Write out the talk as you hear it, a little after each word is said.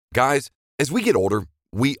Guys, as we get older,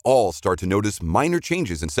 we all start to notice minor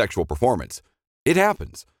changes in sexual performance. It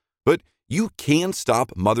happens. But you can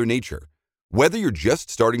stop Mother Nature. Whether you're just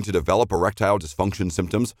starting to develop erectile dysfunction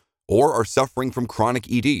symptoms or are suffering from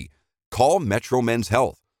chronic ED, call Metro Men's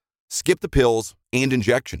Health. Skip the pills and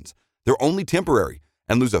injections. They're only temporary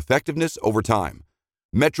and lose effectiveness over time.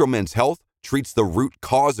 Metro Men's Health treats the root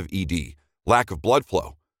cause of ED, lack of blood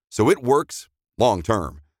flow, so it works long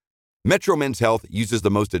term. Metro Men's Health uses the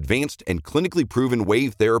most advanced and clinically proven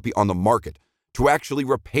wave therapy on the market to actually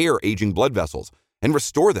repair aging blood vessels and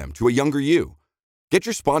restore them to a younger you. Get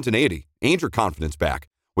your spontaneity and your confidence back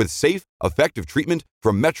with safe, effective treatment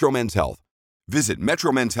from Metro Men's Health. Visit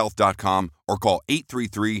metromenshealth.com or call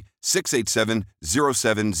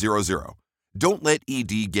 833-687-0700. Don't let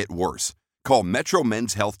ED get worse. Call Metro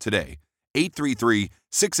Men's Health today.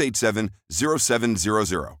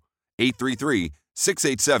 833-687-0700.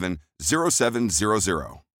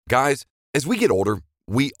 833-687-0700. Guys, as we get older,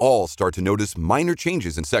 we all start to notice minor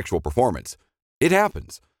changes in sexual performance. It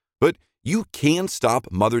happens. But you can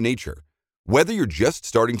stop Mother Nature. Whether you're just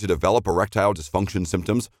starting to develop erectile dysfunction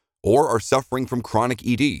symptoms or are suffering from chronic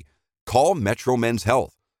ED, call Metro Men's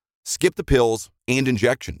Health. Skip the pills and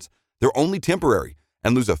injections. They're only temporary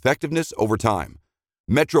and lose effectiveness over time.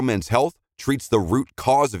 Metro Men's Health treats the root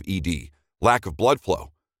cause of ED, lack of blood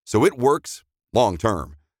flow, so it works long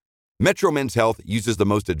term. Metro Men's Health uses the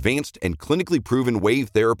most advanced and clinically proven wave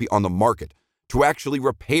therapy on the market to actually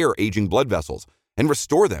repair aging blood vessels and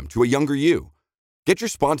restore them to a younger you. Get your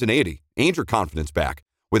spontaneity and your confidence back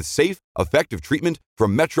with safe, effective treatment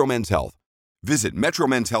from Metro Men's Health. Visit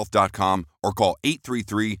metromenshealth.com or call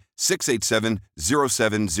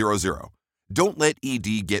 833-687-0700. Don't let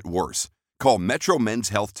ED get worse. Call Metro Men's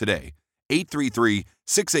Health today.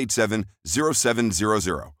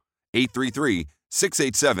 833-687-0700.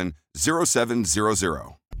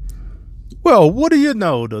 833-687-0700. Well, what do you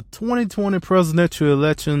know? The 2020 presidential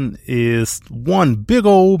election is one big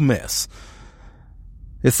old mess.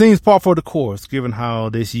 It seems par for the course, given how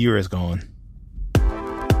this year has gone.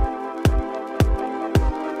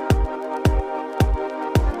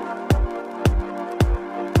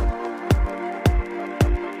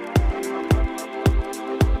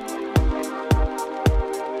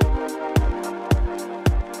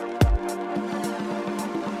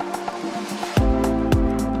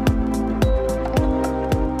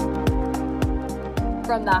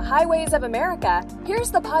 From the highways of America,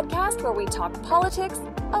 here's the podcast where we talk politics,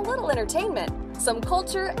 a little entertainment, some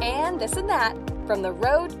culture, and this and that, from the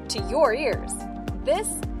road to your ears. This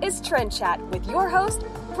is Trend Chat with your host,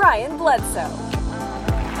 Brian Bledsoe.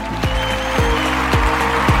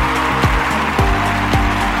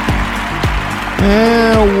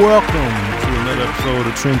 And welcome to another episode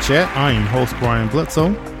of Trend Chat. I am host Brian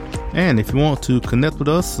Bledsoe. And if you want to connect with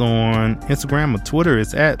us on Instagram or Twitter,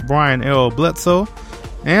 it's at Brian L. Bledsoe.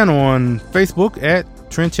 And on Facebook at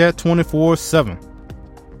Trend Chat 24/7.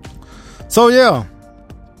 So yeah.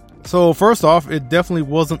 So first off, it definitely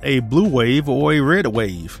wasn't a blue wave or a red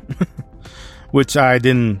wave, which I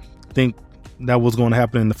didn't think that was going to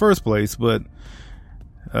happen in the first place. But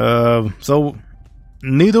so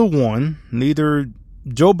neither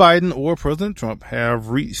Joe Biden or President Trump have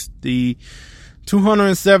reached the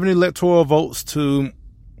 270 electoral votes to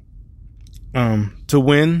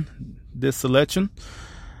win this election.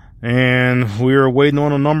 And we're waiting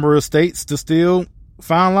on a number of states to still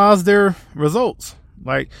finalize their results,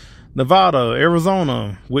 like Nevada,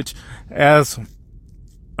 Arizona, which as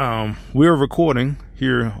we're recording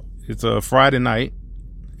here, it's a Friday night,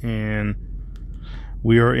 and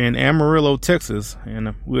we are in Amarillo, Texas,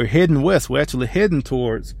 and we're heading west. We're actually heading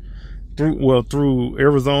through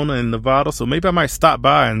Arizona and Nevada. So maybe I might stop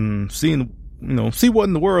by and see what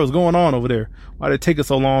in the world is going on over there. Why did it take us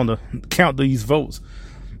so long to count these votes?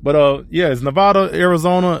 But it's Nevada,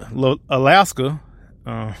 Arizona, Alaska,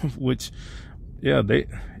 which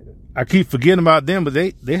I keep forgetting about them, but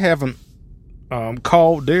they haven't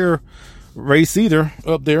called their race either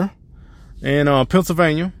up there, and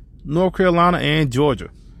Pennsylvania, North Carolina, and Georgia.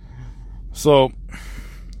 So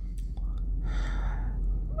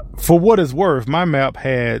for what it's worth, my map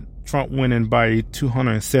had Trump winning by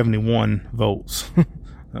 271 votes,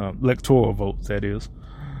 electoral votes, that is.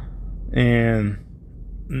 And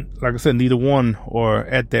like I said, neither one are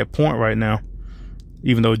at that point right now,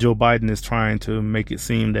 even though Joe Biden is trying to make it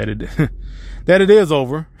seem that it is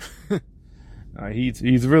over.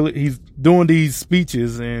 He's doing these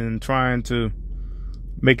speeches and trying to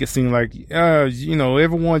make it seem like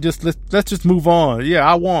everyone let's just move on. Yeah,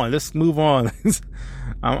 I won. Let's move on.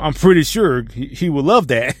 I'm pretty sure he would love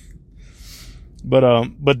that,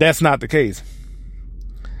 but that's not the case.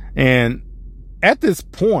 And at this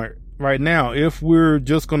point right now, if we're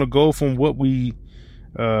just going to go from what we,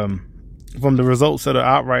 from the results that are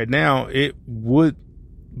out right now, it would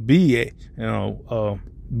be,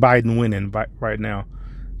 Biden winning right now.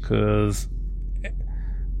 Because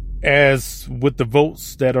as with the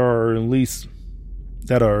votes that are at least,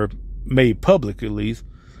 that are made public at least,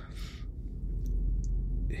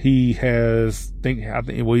 he has,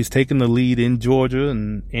 he's taken the lead in Georgia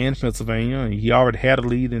and Pennsylvania, and he already had a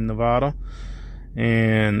lead in Nevada.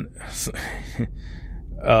 And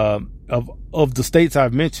of the states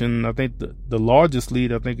I've mentioned, I think the largest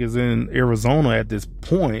lead, I think, is in Arizona at this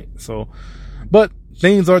point. So, but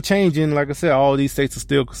things are changing. Like I said, all these states are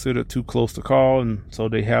still considered too close to call, and so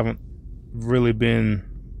they haven't really been,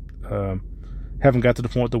 haven't got to the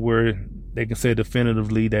point to where they can say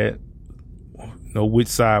definitively that, which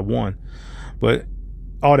side won. But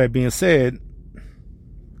all that being said,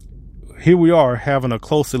 here we are having a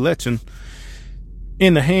close election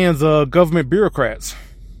in the hands of government bureaucrats.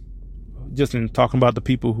 Just in talking about the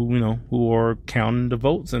people who, who are counting the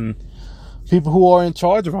votes and people who are in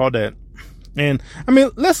charge of all that. And I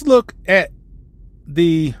mean, let's look at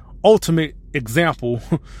the ultimate example,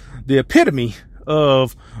 the epitome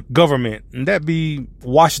of government, and that be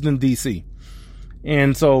Washington, D.C.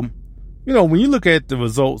 And so, when you look at the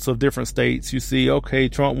results of different states, you see, okay,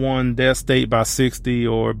 Trump won that state by 60,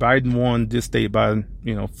 or Biden won this state by,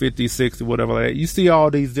 50, 60, whatever like that. You see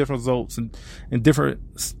all these different results in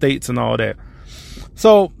different states and all that.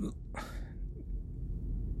 So,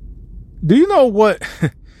 do you know what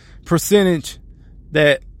percentage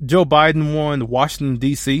that Joe Biden won Washington,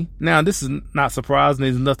 D.C.? Now, this is not surprising.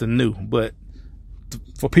 There's nothing new. But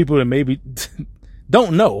for people that maybe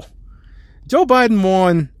don't know, Joe Biden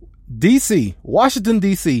won Washington,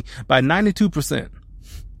 D.C. by 92%.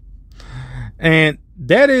 And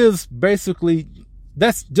that is basically,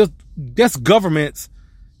 that's government's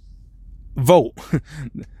vote.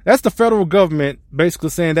 That's the federal government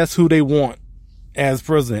basically saying that's who they want as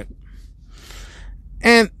president.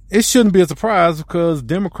 And it shouldn't be a surprise, because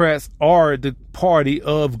Democrats are the party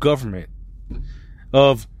of government,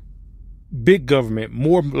 of big government,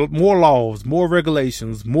 more laws, more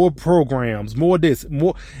regulations, more programs, more this,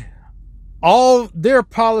 more. All their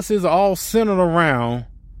policies are all centered around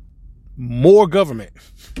more government.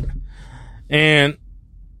 And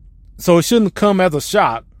so it shouldn't come as a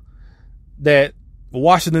shock that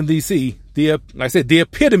Washington, D.C., like I said, the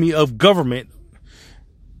epitome of government,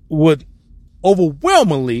 would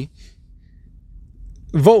overwhelmingly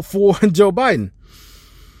vote for Joe Biden.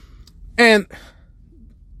 And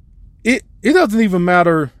it doesn't even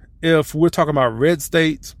matter if we're talking about red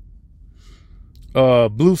states,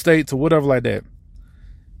 blue states, or whatever like that.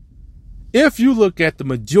 If you look at the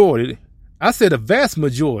majority, I said a vast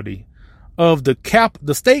majority of the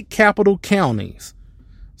state capital counties.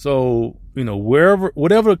 So,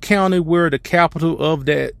 whatever county where the capital of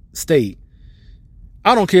that state,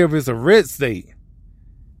 I don't care if it's a red state,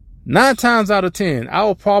 9 times out of 10, I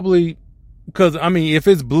will probably, because if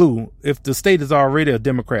it's blue, if the state is already a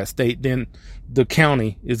Democrat state, then the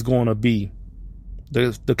county is going to be,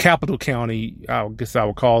 the capital county, I guess I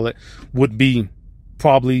would call it, would be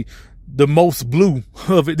probably the most blue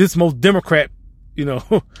of it, this most Democrat,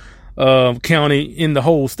 county in the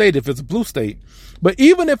whole state, if it's a blue state. But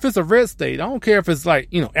even if it's a red state, I don't care if it's like,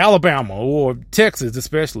 Alabama or Texas,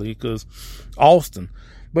 especially, because Austin.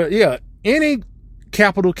 But yeah, any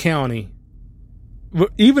capital county,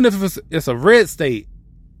 even if it's a red state,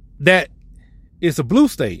 that it's a blue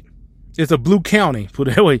state. It's a blue county, put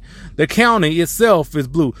it that way. The county itself is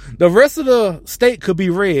blue. The rest of the state could be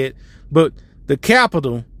red, but the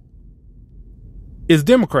capital is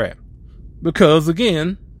Democrat. Because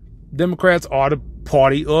again, Democrats are the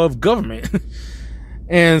party of government.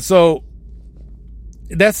 And so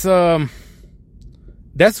that's who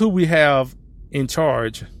we have in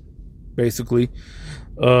charge, basically,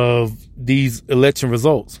 of these election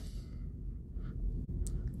results.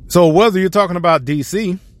 So whether you're talking about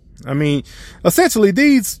DC, essentially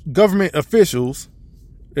these government officials,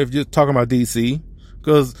 if you're talking about DC,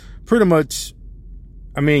 because pretty much,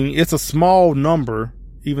 it's a small number,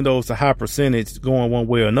 even though it's a high percentage going one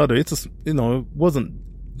way or another. It's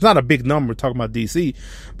it's not a big number talking about DC,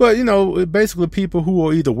 but basically people who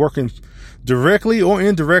are either working directly or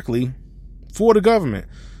indirectly for the government.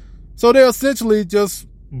 So they're essentially just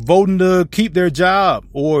voting to keep their job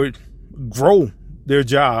or grow their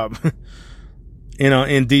job,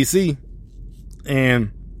 in DC.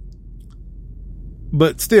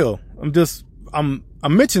 But still, I'm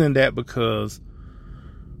mentioning that because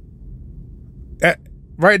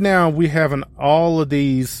right now we having all of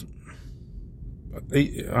these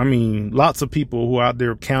I mean, lots of people who are out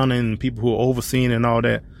there counting, people who are overseeing and all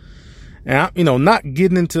that. And, not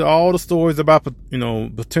getting into all the stories about,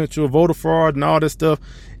 potential voter fraud and all this stuff,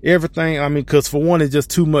 everything. I mean, because for one, it's just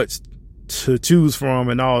too much to choose from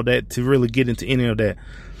and all that to really get into any of that.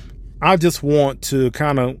 I just want to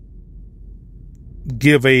kind of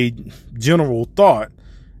give a general thought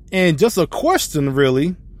and just a question,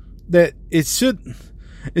 really, that it shouldn't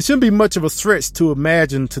be much of a stretch to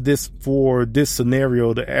imagine for this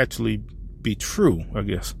scenario to actually be true, I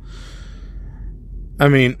guess. I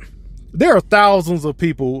mean, there are thousands of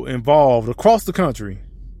people involved across the country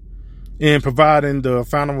in providing the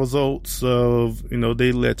final results of, the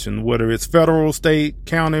election, whether it's federal, state,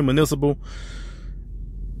 county, municipal,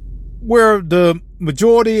 where the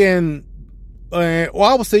majority I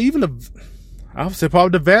would say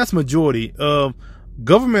probably the vast majority of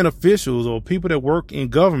government officials or people that work in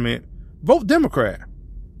government vote Democrat.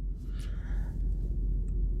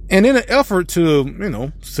 And in an effort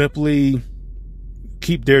to, simply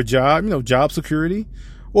keep their job, job security,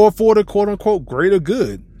 or for the quote unquote greater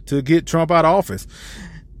good to get Trump out of office.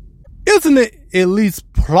 Isn't it at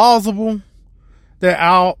least plausible that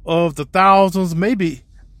out of the thousands, maybe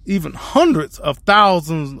even hundreds of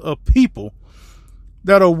thousands of people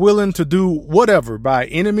that are willing to do whatever by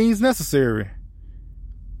any means necessary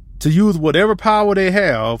to use whatever power they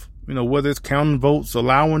have, whether it's counting votes,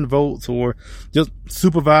 allowing votes, or just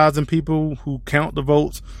supervising people who count the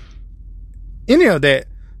votes, any of that,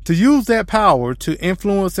 to use that power to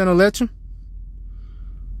influence an election?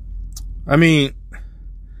 I mean,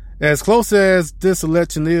 as close as this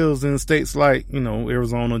election is in states like,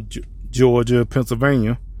 Arizona, Georgia,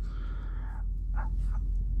 Pennsylvania,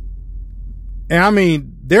 and I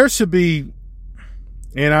mean, there should be,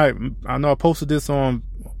 and I know I posted this on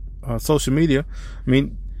social media. I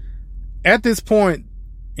mean, at this point,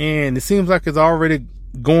 and it seems like it's already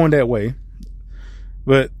going that way,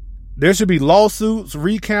 but there should be lawsuits,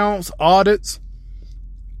 recounts, audits,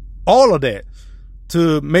 all of that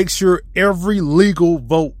to make sure every legal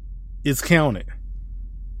vote is counted.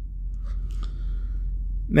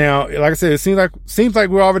 Now, like I said, it seems like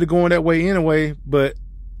we're already going that way anyway, but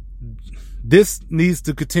this needs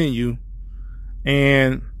to continue.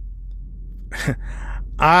 And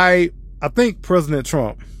I think President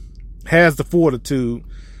Trump has the fortitude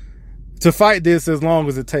to fight this as long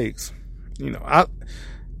as it takes.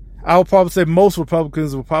 I would probably say most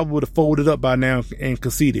Republicans would have folded up by now and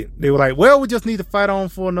conceded. They were like, well, we just need to fight on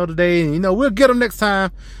for another day, and, we'll get them next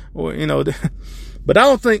time. Or, but I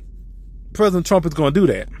don't think President Trump is going to do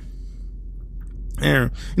that.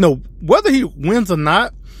 And, whether he wins or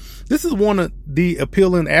not, this is one of the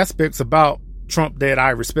appealing aspects about Trump that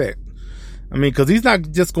I respect. I mean, because he's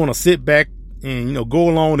not just going to sit back and, go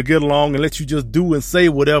along to get along and let you just do and say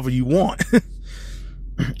whatever you want.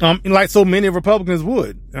 Like so many Republicans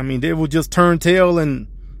would. I mean, they would just turn tail and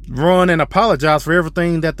run and apologize for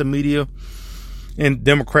everything that the media and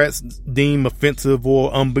Democrats deem offensive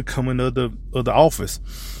or unbecoming of the office.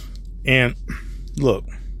 And look,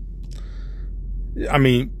 I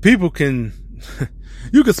mean, people can,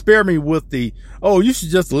 you can spare me with you should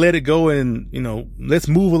just let it go and, let's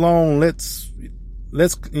move along. Let's,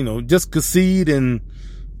 just concede and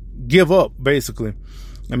give up, basically.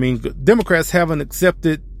 I mean, Democrats haven't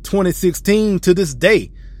accepted 2016 to this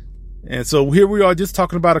day. And so here we are just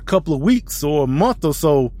talking about a couple of weeks or a month or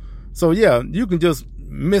so. So yeah, you can just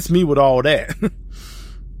miss me with all that.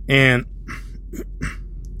 And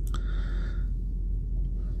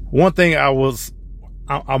one thing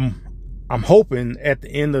I'm hoping at the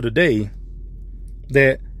end of the day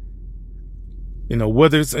that,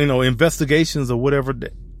 whether it's, investigations or whatever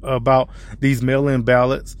about these mail-in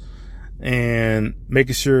ballots and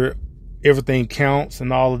making sure everything counts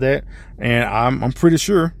and all of that. And I'm pretty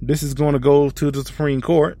sure this is going to go to the Supreme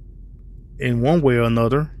Court in one way or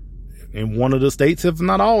another in one of the states, if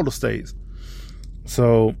not all the states.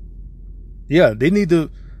 So yeah, they need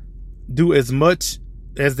to do as much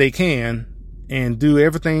as they can and do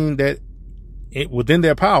everything that within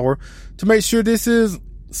their power to make sure this is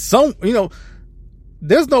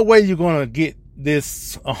there's no way you're going to get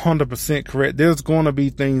this 100% correct. There's going to be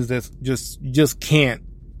things that you just can't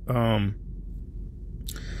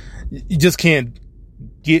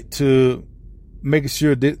get to making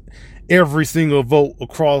sure that every single vote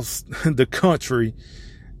across the country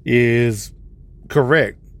is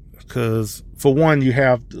correct. Because for one, you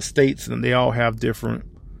have the states and they all have different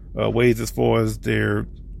ways as far as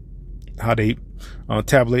how they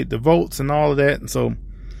tabulate the votes and all of that. And so,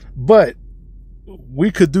 but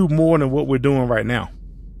we could do more than what we're doing right now.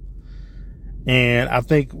 And I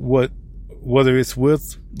think what whether it's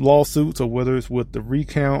with lawsuits or whether it's with the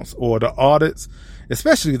recounts or the audits,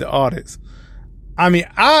 especially the audits. I mean,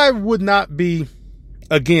 I would not be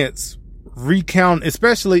against recount,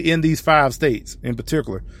 especially in these 5 states in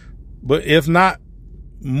particular, but if not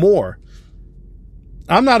more,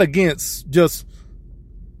 I'm not against just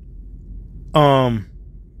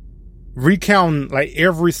recounting like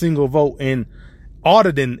every single vote and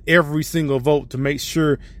auditing every single vote to make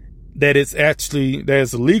sure that it's actually, that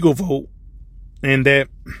it's a legal vote and that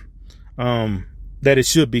it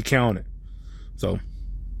should be counted. So.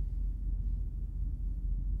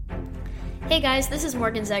 Hey guys, this is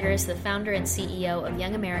Morgan Zegers, the founder and CEO of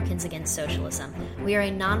Young Americans Against Socialism. We are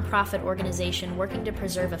a nonprofit organization working to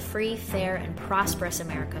preserve a free, fair, and prosperous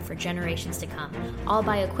America for generations to come, all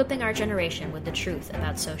by equipping our generation with the truth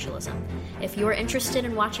about socialism. If you're interested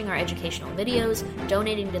in watching our educational videos,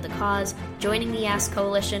 donating to the cause, joining the Ask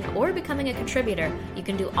Coalition, or becoming a contributor, you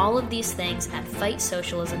can do all of these things at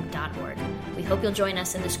fightsocialism.org. We hope you'll join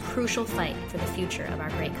us in this crucial fight for the future of our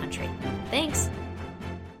great country. Thanks!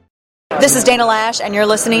 This is Dana Lash, and you're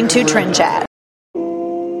listening to Trend Chat.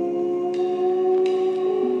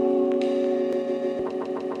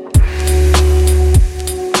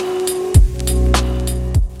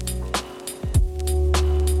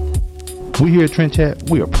 We here at Trend Chat,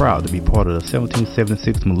 we are proud to be part of the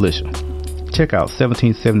 1776 militia. Check out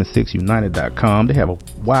 1776united.com. They have a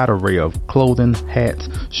wide array of clothing, hats,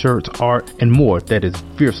 shirts, art, and more that is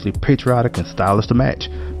fiercely patriotic and stylish to match.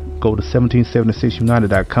 Go to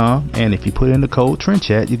 1776united.com, and if you put in the code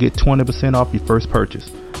TRENDCHAT, you get 20% off your first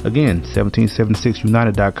purchase. Again,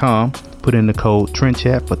 1776united.com, put in the code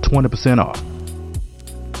TRENDCHAT for 20% off.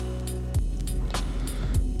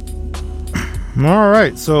 All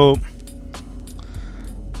right, so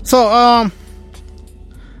well,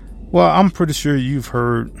 I'm pretty sure you've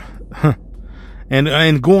heard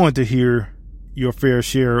and going to hear your fair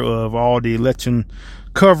share of all the election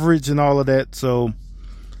coverage and all of that. So,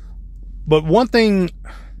 but one thing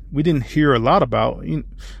we didn't hear a lot about,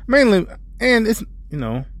 mainly, and it's,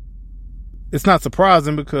 it's not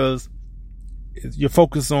surprising because you're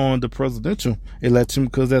focused on the presidential election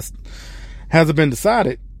because that's hasn't been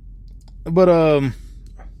decided. But a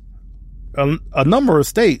number of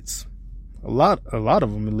states, a lot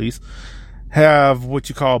of them at least, have what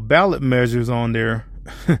you call ballot measures on there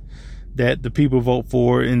that the people vote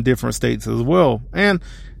for in different states as well. And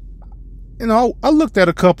I looked at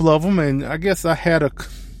a couple of them, and I guess I had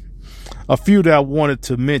a few that I wanted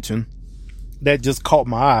to mention that just caught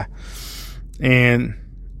my eye. And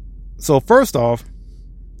so first off,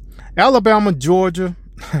 Alabama, Georgia.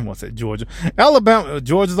 I want to say Georgia.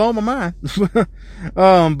 Georgia's on my mind.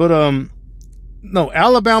 No,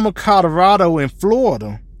 Alabama, Colorado, and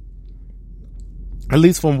Florida, at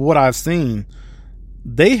least from what I've seen,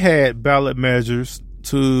 they had ballot measures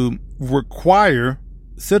to require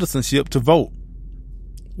citizenship to vote,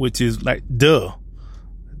 which is like, duh.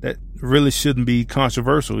 That really shouldn't be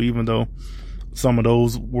controversial, even though some of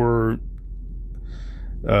those were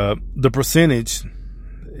the percentage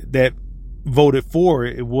that voted for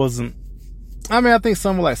it. It wasn't, I mean, I think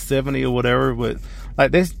some were like 70 or whatever, but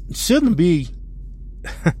like that shouldn't be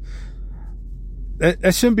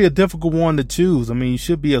that shouldn't be a difficult one to choose. I mean, you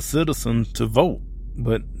should be a citizen to vote,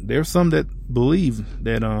 but there's some that believe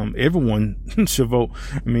that everyone should vote.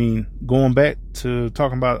 I mean, going back to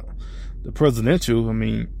talking about the presidential, I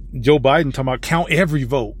mean, Joe Biden talking about count every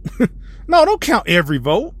vote. No, don't count every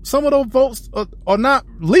vote. Some of those votes are not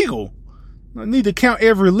legal. I need to count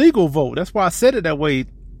every legal vote. That's why I said it that way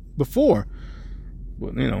before.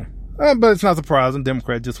 But, but it's not surprising.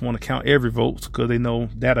 Democrats just want to count every vote because they know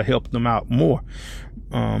that'll help them out more.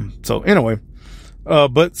 So anyway,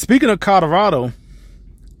 but speaking of Colorado,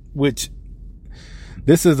 which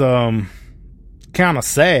this is kind of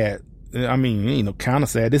sad. I mean, kind of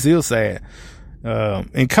sad. This is sad.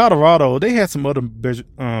 In Colorado, they had some other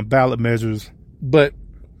ballot measures, but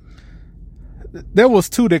there was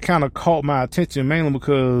two that kind of caught my attention, mainly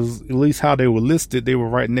because at least how they were listed, they were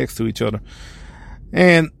right next to each other.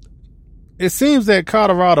 And it seems that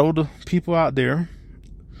Colorado, the people out there,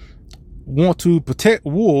 want to protect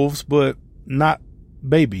wolves, but not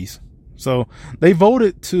babies. So they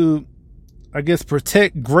voted to, I guess,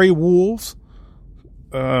 protect gray wolves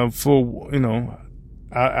for,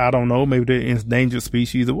 I don't know, maybe they're endangered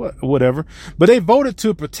species or whatever. But they voted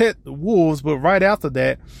to protect the wolves, but right after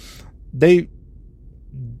that, they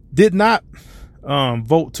did not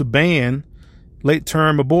vote to ban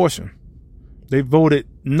late-term abortion. They voted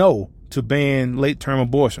no to ban late-term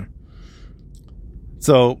abortion.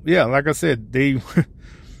 So, yeah, like I said,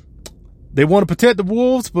 they want to protect the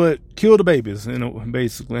wolves, but kill the babies,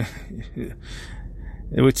 basically.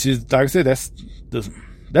 Which is, like I said, that's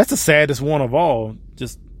the saddest one of all,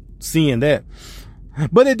 just seeing that.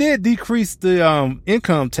 But it did decrease the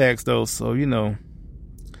income tax, though, so,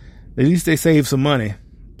 at least they saved some money.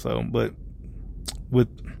 So, but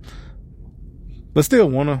still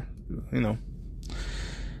want to,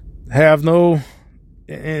 have no,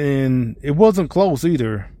 and it wasn't close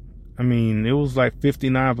either. I mean, it was like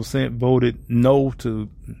 59% voted no to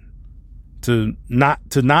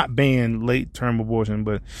not ban late term abortion.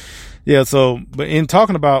 But yeah, but in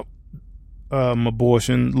talking about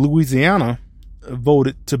abortion, Louisiana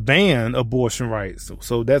voted to ban abortion rights.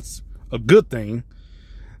 So that's a good thing.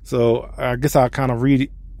 So I guess I'll kind of read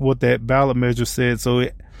what that ballot measure said. So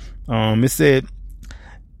it said,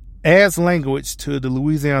 adds language to the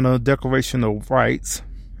Louisiana Declaration of Rights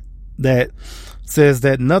that says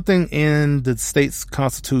that nothing in the state's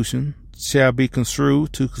constitution shall be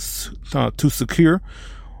construed to secure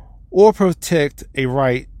or protect a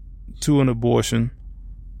right to an abortion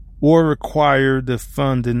or require the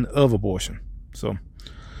funding of abortion. So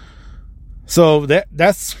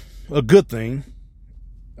that's a good thing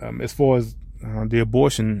as far as the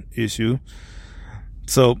abortion issue.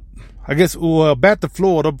 So I guess, back to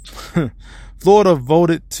Florida. Florida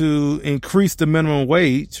voted to increase the minimum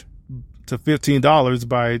wage to $15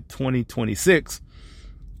 by 2026.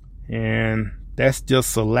 And that's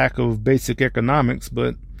just a lack of basic economics.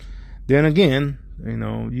 But then again,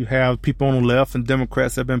 you have people on the left and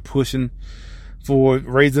Democrats have been pushing for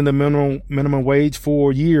raising the minimum wage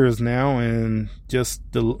for years now. And just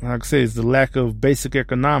like I say, it's the lack of basic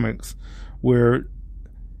economics where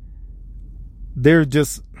they're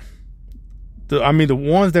just, the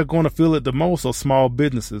ones that are going to feel it the most are small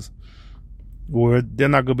businesses, where they're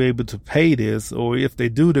not going to be able to pay this, or if they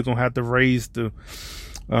do, they're going to have to raise the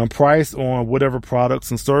price on whatever products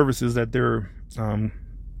and services that they're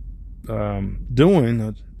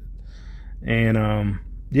doing. And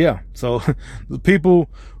so the people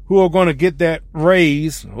who are going to get that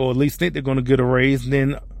raise, or at least think they're going to get a raise,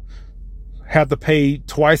 then have to pay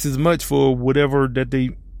twice as much for whatever that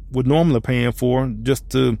they would normally paying for, just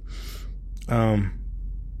to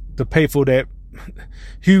pay for that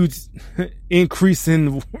huge increase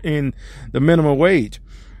in the minimum wage.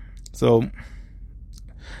 So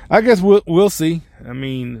I guess we'll see. I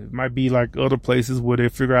mean, it might be like other places where they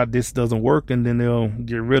figure out this doesn't work and then they'll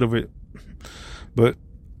get rid of it. But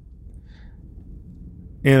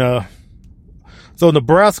so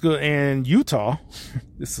Nebraska and Utah,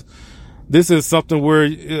 this is something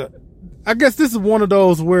where I guess this is one of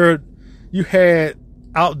those where you had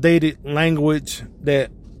outdated language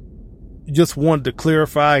that you just wanted to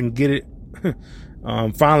clarify and get it,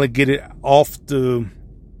 finally get it off the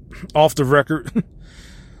record.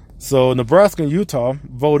 So Nebraska and Utah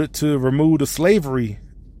voted to remove the slavery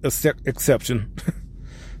exception.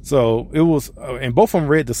 So it was, and both of them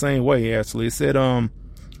read the same way, actually. It said,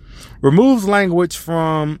 removes language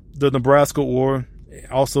from the Nebraska or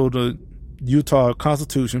also the Utah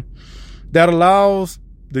Constitution that allows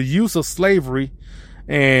the use of slavery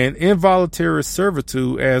and involuntary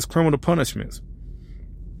servitude as criminal punishments.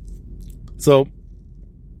 So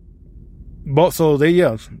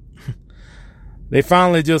they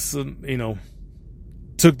finally just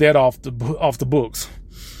took that off the books.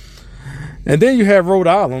 And then you have Rhode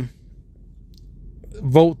Island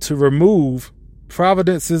vote to remove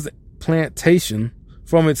Providence's Plantation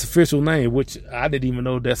from its official name, which I didn't even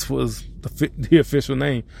know that was the official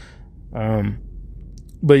name.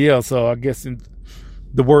 But yeah, so I guess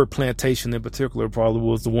the word plantation in particular probably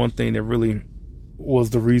was the one thing that really was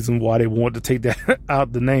the reason why they wanted to take that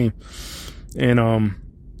out the name. And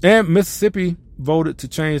Mississippi voted to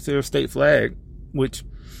change their state flag, which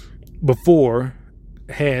before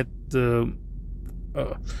had a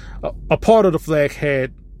part of the flag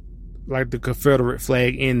had like the Confederate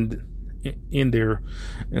flag in there,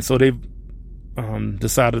 and so they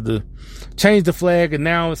decided to change the flag, and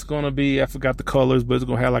now it's going to be, I forgot the colors, but it's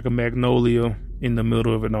going to have like a magnolia in the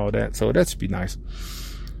middle of it and all that, so that should be nice.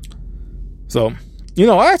 So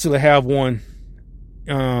I actually have one,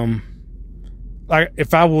 like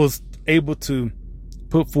if I was able to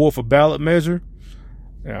put forth a ballot measure,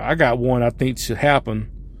 I got one I think should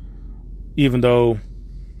happen, even though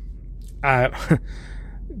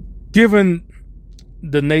given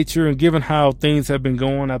the nature and given how things have been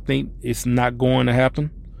going, I think it's not going to happen.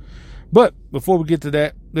 But before we get to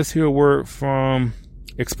that, let's hear a word from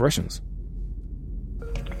Expressions.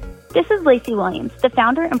 This is Lacey Williams, the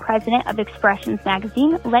founder and president of Expressions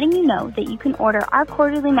Magazine, letting you know that you can order our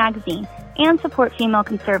quarterly magazine and support female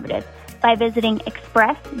conservatives by visiting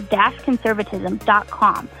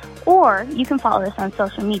express-conservatism.com, or you can follow us on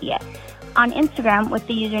social media. On Instagram with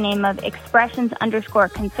the username of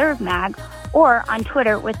expressions_conservemag, or on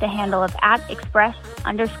Twitter with the handle of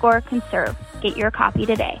 @express_conserve. Get your copy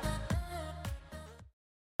today.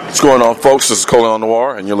 What's going on, folks? This is Colin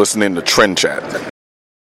Noir, and you're listening to Trend Chat.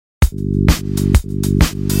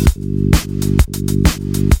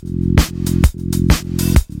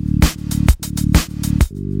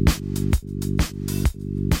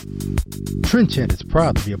 Trend Chat is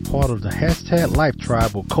proud to be a part of the hashtag Life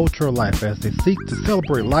Tribe or Cultural Life as they seek to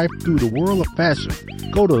celebrate life through the world of fashion.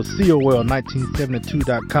 Go to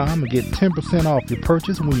COL1972.com and get 10% off your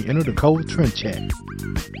purchase when you enter the code Trend Chat.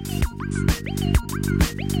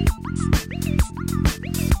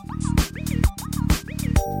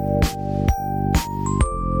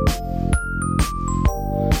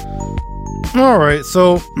 All right,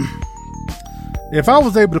 so if I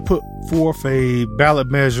was able to put forth a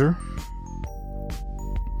ballot measure,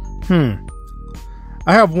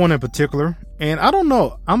 I have one in particular, and I don't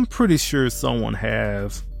know. I'm pretty sure someone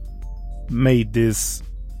has made this,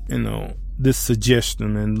 this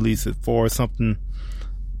suggestion, at least for something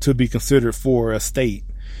to be considered for a state.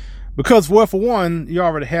 Because, well, for one, you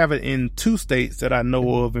already have it in 2 states that I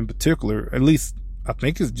know of in particular. At least, I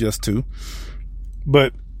think it's just 2.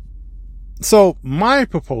 But, so, my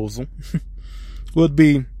proposal would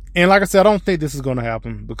be, and like I said, I don't think this is going to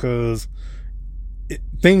happen because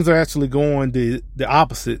things are actually going the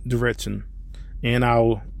opposite direction, and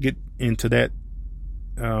I'll get into that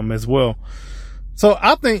as well. So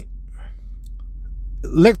I think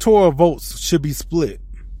electoral votes should be split.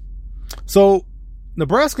 So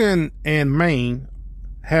Nebraska and Maine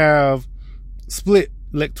have split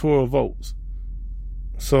electoral votes.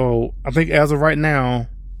 So I think as of right now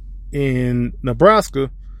in Nebraska,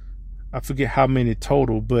 I forget how many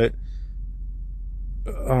total, but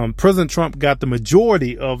President Trump got the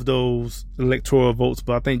majority of those electoral votes,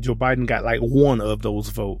 but I think Joe Biden got like 1 of those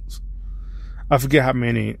votes. I forget how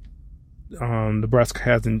many Nebraska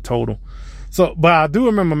has in total. So, but I do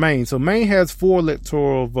remember Maine. So Maine has 4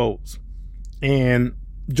 electoral votes, and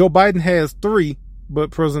Joe Biden has 3, but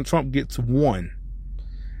President Trump gets 1.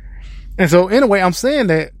 And so anyway, I'm saying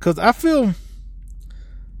that because I feel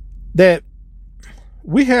that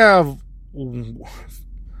we have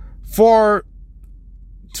far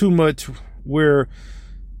too much where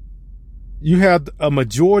you have a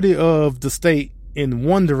majority of the state in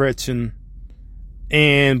one direction,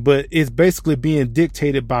 but it's basically being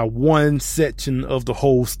dictated by one section of the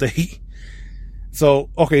whole state. So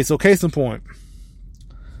case in point,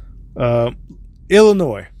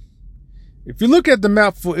 Illinois. If you look at the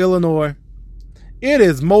map for Illinois, it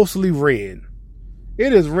is mostly red.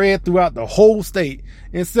 It is red throughout the whole state,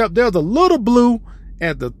 except there's a little blue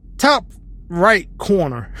at the top right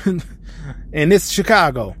corner, and it's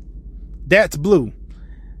Chicago. That's blue.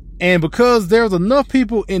 And because there's enough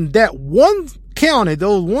people in that one county,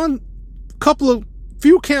 those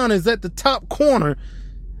few counties at the top corner,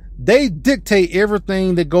 they dictate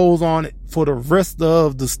everything that goes on for the rest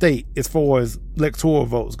of the state as far as electoral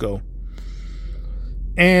votes go.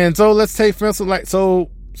 And so let's take, for instance, so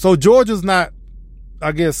Georgia's not,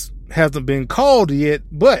 I guess, hasn't been called yet,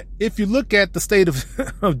 but if you look at the state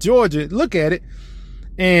of Georgia, look at it,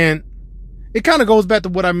 and it kind of goes back to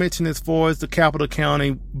what I mentioned as far as the capital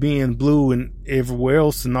county being blue and everywhere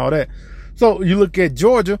else and all that. So you look at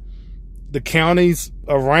Georgia, the counties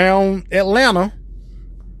around Atlanta,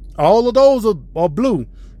 all of those are blue.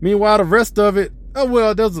 Meanwhile, the rest of it,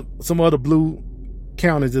 there's some other blue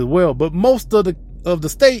counties as well, but most of the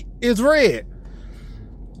state is red.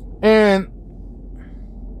 And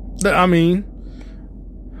I mean,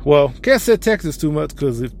 can't say Texas too much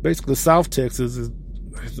because it's basically South Texas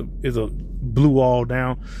is a blue all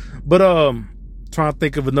down. But trying to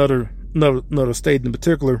think of another state in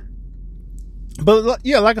particular. But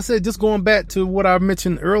yeah, like I said, just going back to what I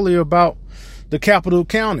mentioned earlier about the capital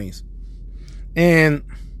counties, and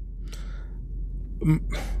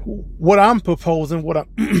what I'm proposing, what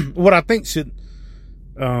I think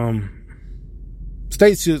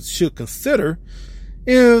states should consider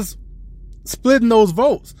is splitting those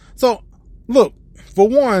votes. So look, for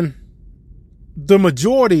one, the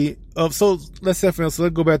majority of, so let's say, for instance,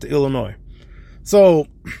 let's go back to Illinois. So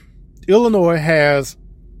Illinois has,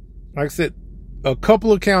 like I said, a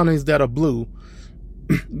couple of counties that are blue,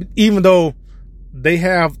 even though they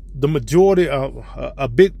have the majority of a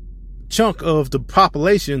big chunk of the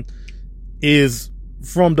population is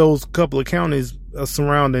from those couple of counties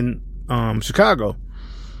surrounding Chicago.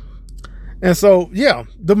 And so, yeah,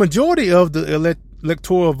 the majority of the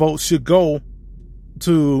electoral votes should go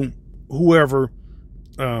to whoever.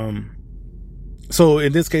 So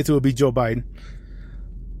in this case, it would be Joe Biden.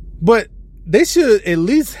 But they should at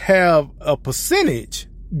least have a percentage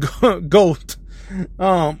go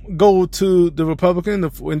to the Republican,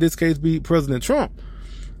 in this case be President Trump.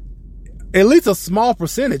 At least a small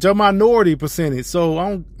percentage, a minority percentage. So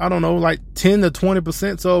I don't know, like 10 to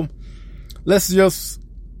 20%. So let's just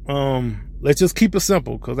keep it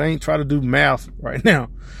simple, because I ain't trying to do math right now.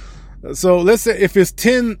 So let's say if it's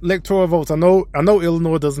 10 electoral votes, I know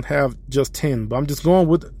Illinois doesn't have just 10, but I'm just going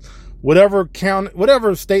with whatever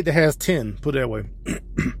state that has 10, put it that way.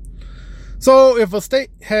 So if a state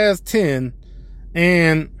has 10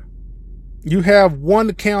 and you have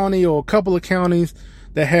one county or a couple of counties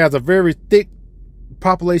that has a very thick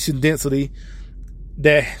population density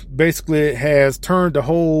that basically has turned the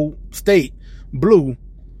whole state blue,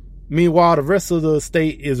 meanwhile the rest of the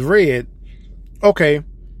state is red. Okay.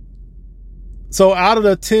 So out of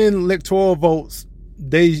the 10 electoral votes,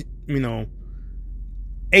 8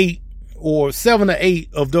 or 7 to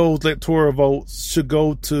 8 of those electoral votes should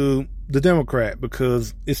go to the Democrat,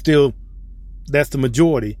 because it's still, that's the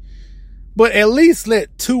majority. But at least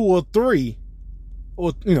let 2 or 3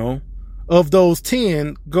 or, of those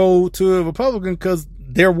 10 go to a Republican, because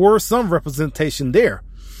there were some representation there.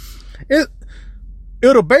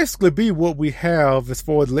 It'll basically be what we have as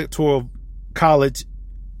far as electoral college,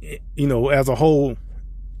 as a whole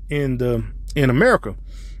in America.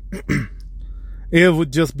 It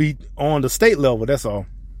would just be on the state level. That's all.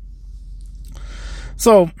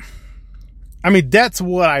 So, that's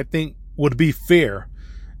what I think would be fair.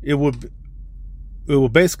 It would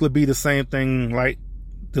basically be the same thing like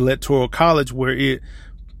the electoral college, where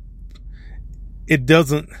it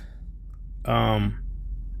doesn't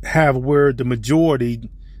have where the majority,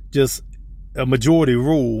 just a majority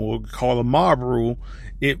rule, or call a mob rule.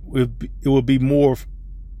 It would be more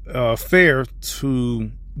fair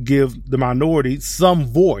to give the minority some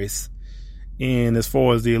voice in as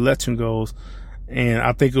far as the election goes, and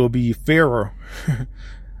I think it will be fairer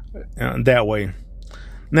that way.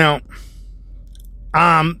 Now,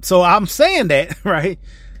 so I'm saying that, right?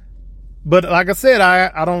 But like I said,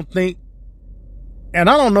 I don't think, and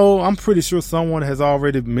I don't know, I'm pretty sure someone has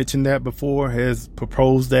already mentioned that before, has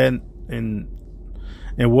proposed that and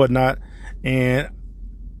whatnot, and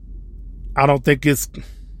I don't think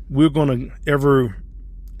we're going to ever,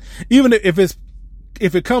 even if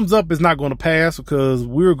it comes up, it's not going to pass, because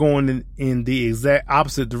we're going in the exact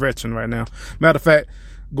opposite direction right now. Matter of fact,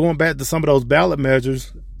 going back to some of those ballot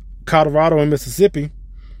measures, Colorado and Mississippi,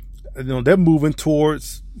 they're moving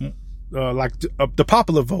towards the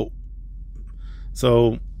popular vote.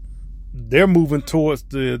 So they're moving towards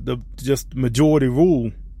the just majority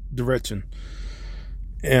rule direction.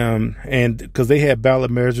 And because they had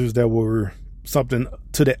ballot measures that were something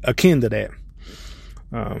to that, akin to that.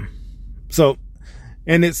 So,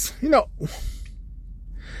 and it's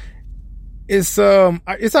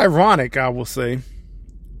ironic, I will say,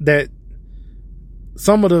 that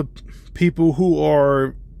some of the people who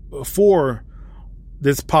are for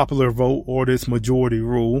this popular vote or this majority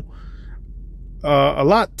rule, a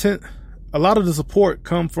lot of the support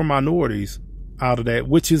come from minorities out of that,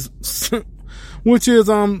 which is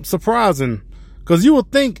surprising, because you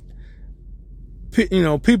would think,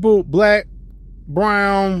 people, black,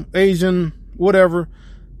 brown, Asian, whatever,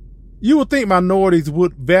 you would think minorities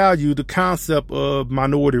would value the concept of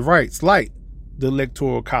minority rights, like the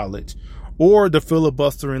Electoral College or the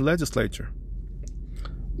filibustering legislature.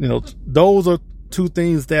 Those are two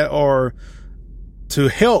things that are to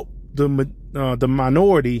help the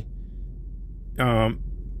minority,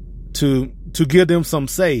 to give them some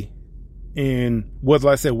say in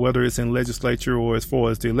whether it's in legislature or as far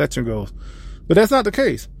as the election goes. But that's not the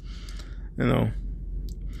case,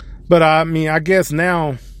 But I guess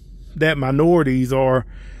now that minorities are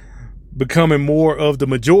becoming more of the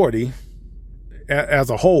majority as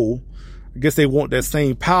a whole, I guess they want that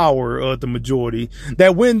same power of the majority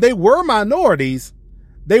that when they were minorities,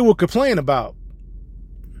 they would complain about.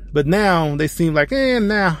 But now they seem like,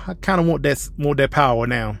 now I kind of want that power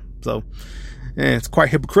now. So, it's quite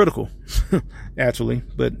hypocritical, actually.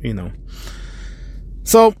 But,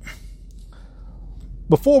 So,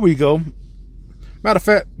 before we go, matter of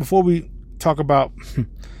fact, before we talk about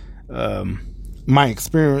my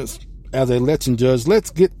experience as an election judge,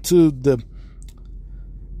 let's get to the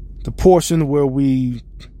portion where we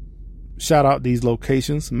shout out these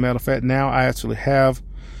locations. Matter of fact, now I actually have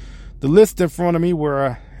the list in front of me,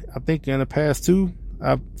 where I think in the past 2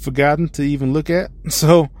 I've forgotten to even look at.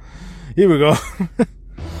 So here we go.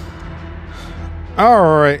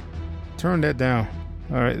 All right. Turn that down.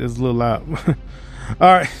 All right. It's a little loud.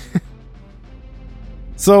 All right.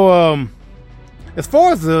 So, as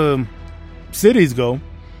far as the cities go,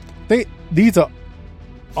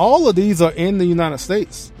 all of these are in the United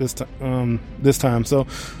States this time. So,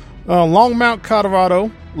 Longmont,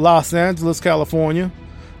 Colorado, Los Angeles, California.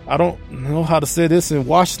 I don't know how to say this in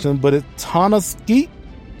Washington, but it's Tonaskeet,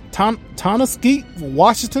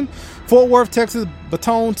 Washington, Fort Worth, Texas,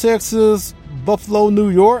 Baton, Texas, Buffalo,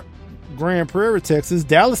 New York, Grand Prairie, Texas,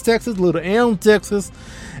 Dallas, Texas, Little Elm, Texas,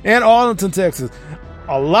 and Arlington, Texas.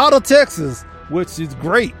 A lot of Texas, which is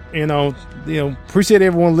great. Appreciate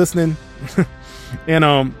everyone listening.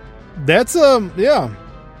 And that's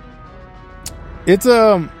it's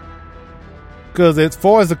because as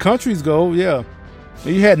far as the countries go, you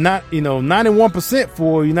had 91%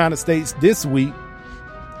 for United States this week,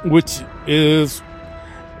 which is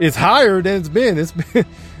higher than it's been.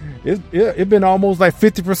 It's been almost like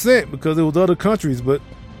 50% because it was other countries, but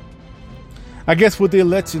I guess with the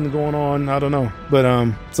election going on, I don't know.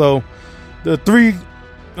 But so the three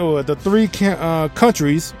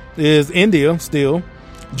countries is India still,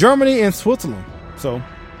 Germany, and Switzerland. So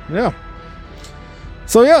that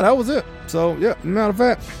was it. So matter of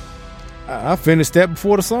fact, I finished that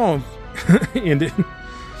before the song ended.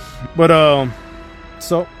 But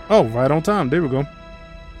right on time. There we go.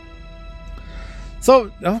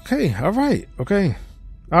 So okay, all right.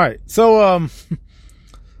 So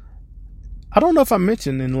I don't know if I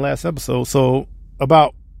mentioned in the last episode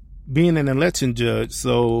about being an election judge.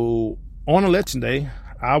 So on election day,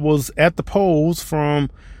 I was at the polls from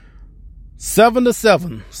 7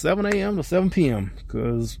 a.m. to 7 p.m.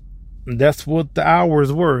 because that's what the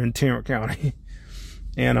hours were in Tarrant County.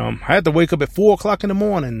 And I had to wake up at 4 o'clock in the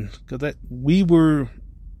morning because we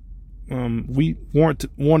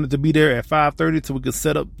wanted to be there at 5:30 so we could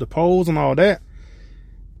set up the polls and all that.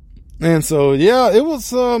 And so it was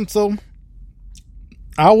so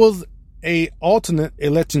I was a alternate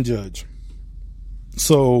election judge.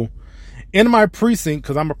 So in my precinct,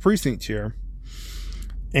 because I'm a precinct chair,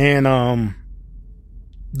 and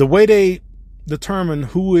the way they determine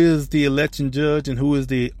who is the election judge and who is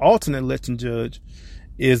the alternate election judge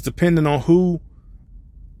is depending on who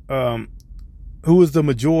is the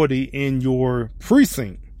majority in your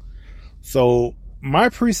precinct. So my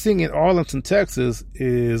precinct in Arlington, Texas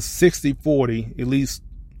is 60-40. At least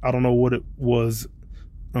I don't know what it was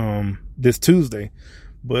this Tuesday,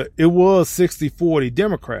 but it was 60-40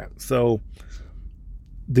 Democrat. So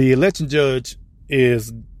the election judge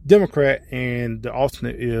is Democrat and the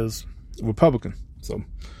alternate is Republican. So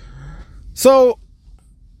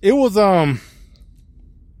it was I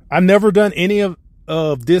never done any of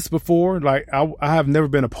this before. Like I have never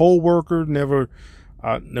been a poll worker, never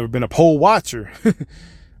been a poll watcher,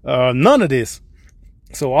 none of this.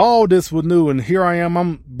 So all this was new, and here I am.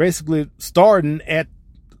 I'm basically starting at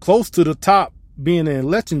close to the top, being an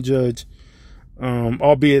election judge,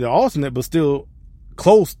 albeit an alternate, but still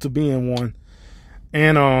close to being one.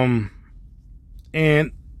 And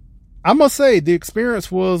I must say the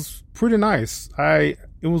experience was pretty nice. It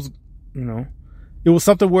was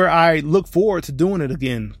something where I look forward to doing it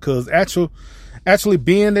again, because actually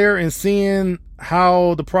being there and seeing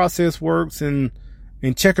how the process works and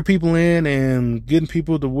checking people in and getting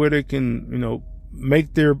people to where they can,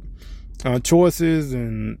 make their choices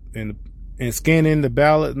and scan in the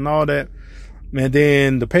ballot and all that, and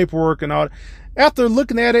then the paperwork and all that. After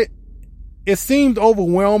looking at it, it seemed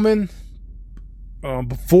overwhelming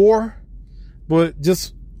before, but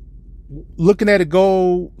just looking at it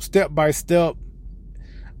go step by step,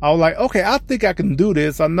 I was like, okay, I think I can do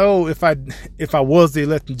this. I know if I was the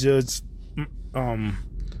election judge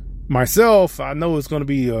myself, I know it's going to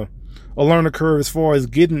be a learning curve as far as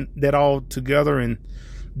getting that all together, and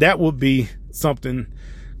that would be something,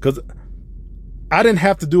 because I didn't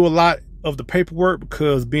have to do a lot of the paperwork,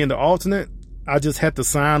 because being the alternate, I just had to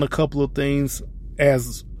sign a couple of things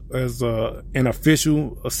as an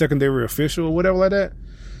official, a secondary official or whatever like that.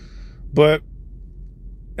 But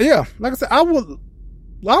yeah, like I said, I would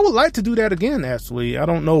like to do that again. Actually, I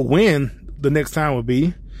don't know when the next time would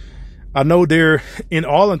be. I know there in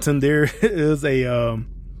Arlington there is a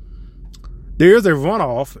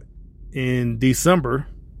runoff in December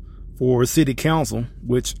for city council,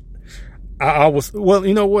 which I was, well,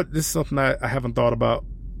 you know what? This is something I haven't thought about.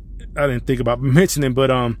 I didn't think about mentioning, but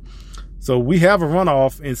so we have a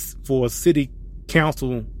runoff for a city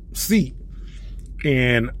council seat,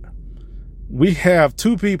 and we have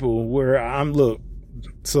two people where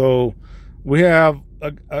so we have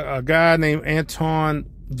a guy named Anton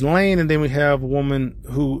Lane, and then we have a woman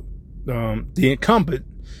who, the incumbent,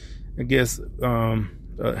 I guess,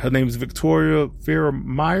 her name is Victoria Farrah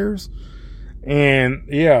Myers. And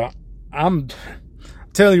yeah, I'm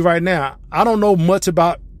telling you right now, I don't know much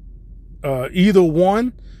about either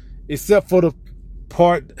one, except for the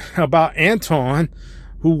part about Anton,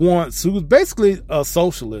 who's basically a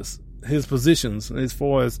socialist. His positions as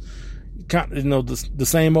far as, you know, the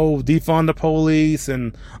same old defund the police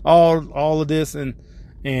and all of this, and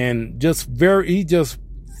just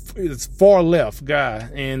it's far left guy.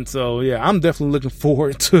 And so yeah, I'm definitely looking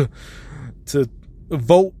forward to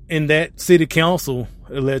vote in that city council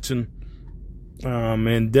election.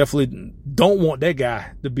 And definitely don't want that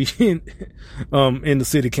guy to be in the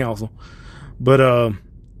city council. But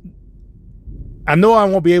I know I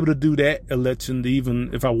won't be able to do that election even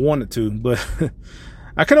if I wanted to, but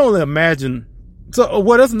I can only imagine. So,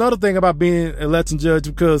 that's another thing about being an election judge,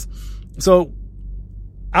 because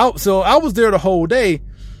I was there the whole day.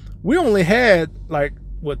 We only had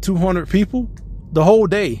 200 people the whole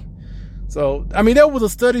day. So, I mean, there was a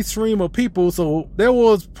steady stream of people. So there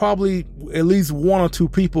was probably at least one or two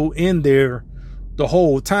people in there the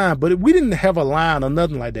whole time, but we didn't have a line or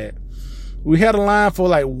nothing like that. We had a line for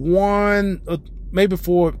maybe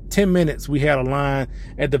for 10 minutes. We had a line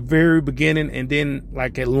at the very beginning, and then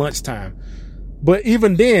at lunchtime. But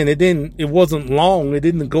even then, it wasn't long. It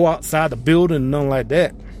didn't go outside the building, nothing like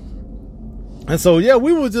that. And so, yeah, it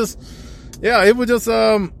was just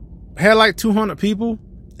had 200 people.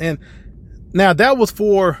 And now that was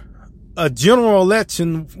for a general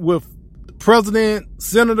election with president,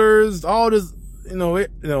 senators, all this,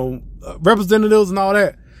 representatives and all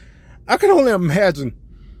that. I can only imagine,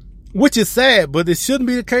 which is sad, but it shouldn't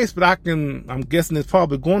be the case. But I'm guessing it's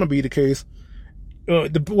probably going to be the case. I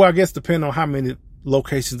guess depending on how many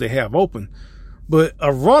locations they have open. But a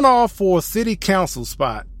runoff for a city council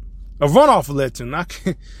spot, a runoff election, I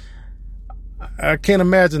can't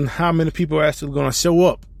imagine how many people are actually going to show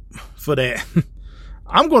up for that.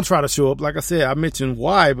 I'm going to try to show up. Like I said, I mentioned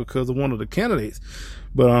why, because of one of the candidates.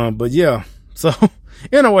 But yeah. So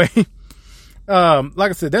anyway,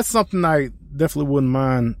 like I said, that's something I definitely wouldn't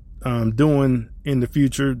mind doing in the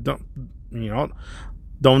future. Don't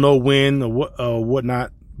know when or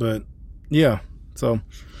whatnot, but yeah. So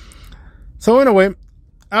anyway,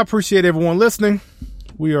 I appreciate everyone listening.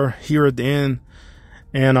 We are here at the end,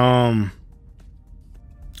 and I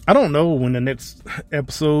don't know when the next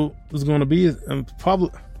episode is going to be.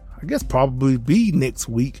 Probably be next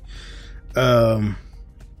week.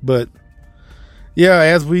 But yeah,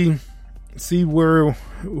 as we see where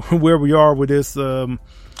we are with this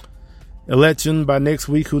election by next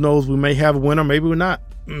week, who knows? We may have a winner, maybe we're not.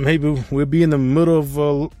 Maybe we'll be in the middle of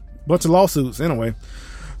a bunch of lawsuits. Anyway,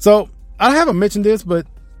 so I haven't mentioned this, but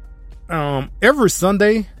every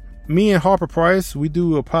Sunday, me and Harper Price, we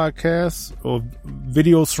do a podcast or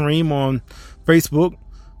video stream on Facebook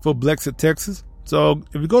for Blexit, Texas. So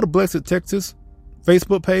if you go to Blexit, Texas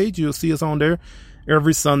Facebook page, you'll see us on there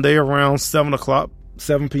every Sunday around 7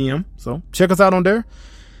 p.m. So check us out on there.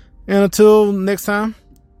 And until next time,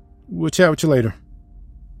 we'll chat with you later.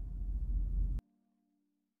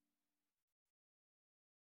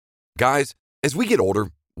 Guys, as we get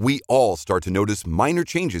older, we all start to notice minor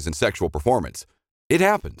changes in sexual performance. It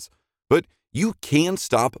happens. But you can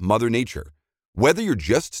stop Mother Nature. Whether you're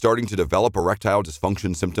just starting to develop erectile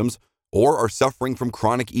dysfunction symptoms or are suffering from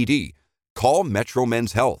chronic ED, call Metro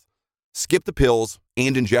Men's Health. Skip the pills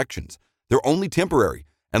and injections. They're only temporary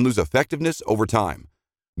and lose effectiveness over time.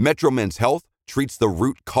 Metro Men's Health treats the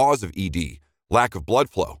root cause of ED, lack of blood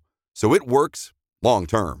flow, so it works long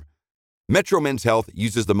term. Metro Men's Health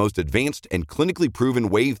uses the most advanced and clinically proven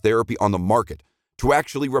wave therapy on the market to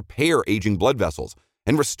actually repair aging blood vessels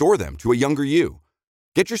and restore them to a younger you.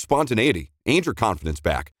 Get your spontaneity and your confidence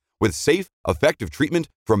back with safe, effective treatment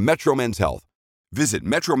from Metro Men's Health. Visit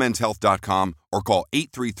metromenshealth.com or call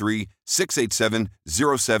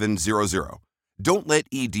 833-687-0700. Don't let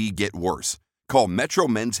ED get worse. Call Metro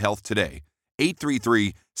Men's Health today.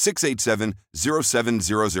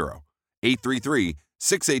 833-687-0700.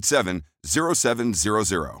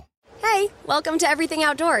 833-687-0700. Hey, welcome to Everything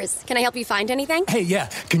Outdoors. Can I help you find anything? Hey, yeah.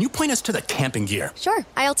 Can you point us to the camping gear? Sure,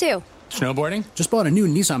 aisle 2. Snowboarding? Just bought a new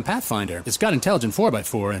Nissan Pathfinder. It's got intelligent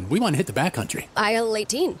 4x4, and we want to hit the backcountry. Aisle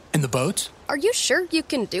 18. And the boats? Are you sure you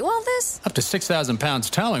can do all this? Up to 6,000 pounds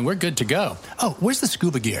towing, we're good to go. Oh, where's the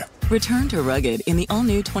scuba gear? Return to rugged in the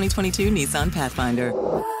all-new 2022 Nissan Pathfinder.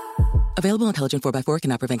 Available intelligent 4x4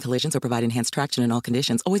 cannot prevent collisions or provide enhanced traction in all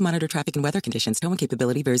conditions. Always monitor traffic and weather conditions. Towing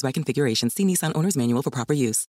capability varies by configuration. See Nissan Owner's Manual for proper use.